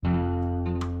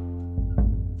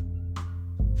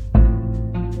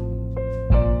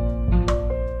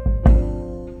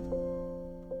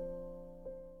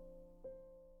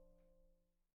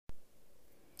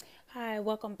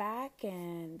Welcome back,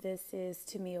 and this is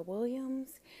Tamia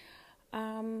Williams.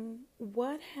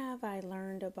 What have I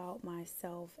learned about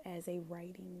myself as a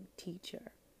writing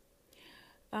teacher?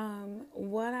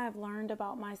 What I've learned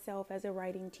about myself as a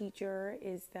writing teacher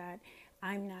is that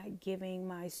I'm not giving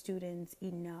my students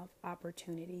enough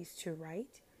opportunities to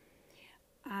write.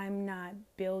 I'm not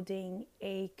building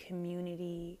a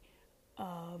community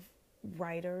of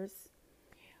writers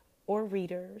or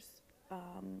readers.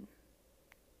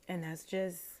 And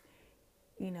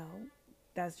you know,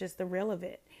 that's just the real of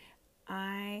it.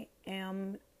 I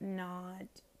am not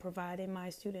providing my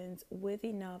students with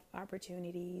enough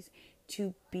opportunities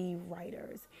to be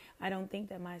writers. I don't think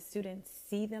that my students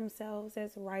see themselves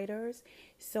as writers,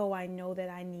 so I know that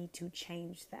I need to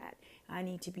change that. I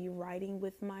need to be writing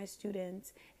with my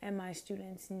students, and my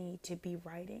students need to be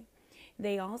writing.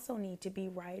 They also need to be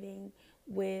writing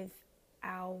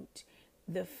without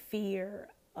the fear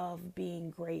of being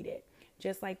graded.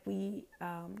 Just like we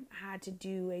had to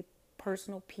do a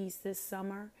personal piece this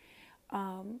summer,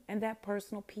 and that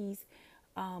personal piece,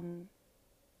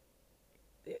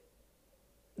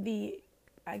 the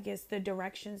I guess the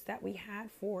directions that we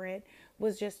had for it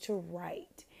was just to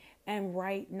write, and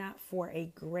write not for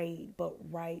a grade, but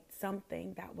write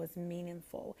something that was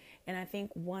meaningful. And I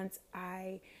think once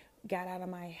I got out of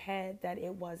my head that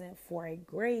it wasn't for a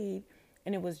grade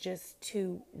and it was just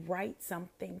to write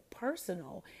something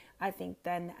personal, I think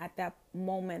then at that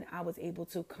moment I was able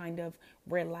to kind of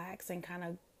relax and kind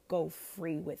of go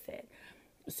free with it.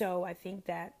 So I think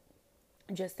that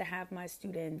just to have my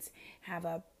students have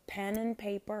a pen and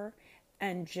paper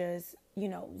and just,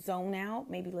 zone out,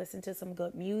 maybe listen to some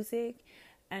good music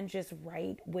and just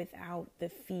write without the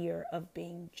fear of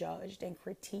being judged and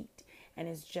critiqued. And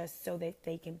it's just so that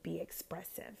they can be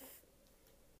expressive.